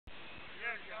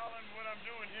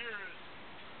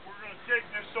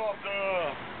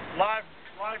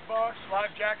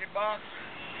jacket box.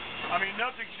 I mean,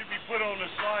 nothing should be put on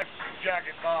this life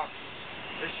jacket box.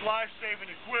 It's life-saving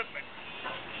equipment.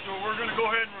 So we're going to go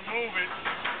ahead and remove it.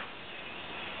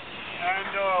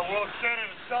 And we'll set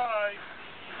it aside.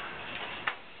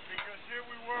 Because here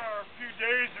we were a few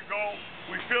days ago.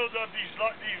 We filled up these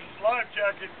life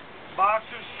jacket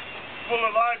boxes full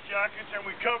of life jackets, and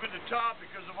we covered the top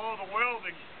because of all the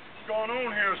welding going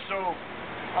on here. So,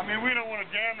 I mean, we don't want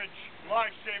to damage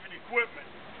life-saving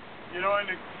equipment. You know, in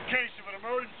the case of an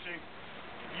emergency,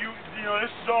 you know, this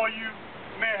is all you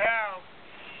may have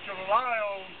to rely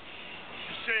on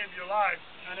to save your life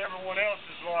and everyone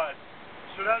else's life.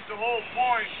 So that's the whole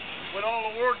point. With all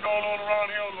the work going on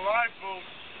around here on the lifeboat,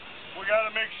 we got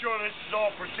to make sure this is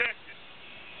all protected.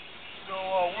 So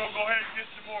we'll go ahead and get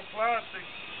some more plastic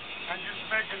and just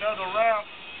make another wrap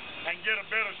and get a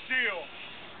better seal,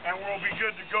 and we'll be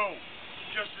good to go,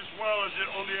 just as well as it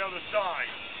on the other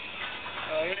side.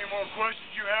 Any more questions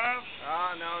you have?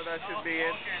 No, that should be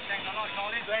it. Okay, thanks a lot,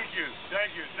 Tony. Thank you.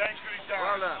 Thanks for your time.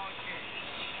 Well done.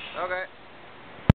 Okay.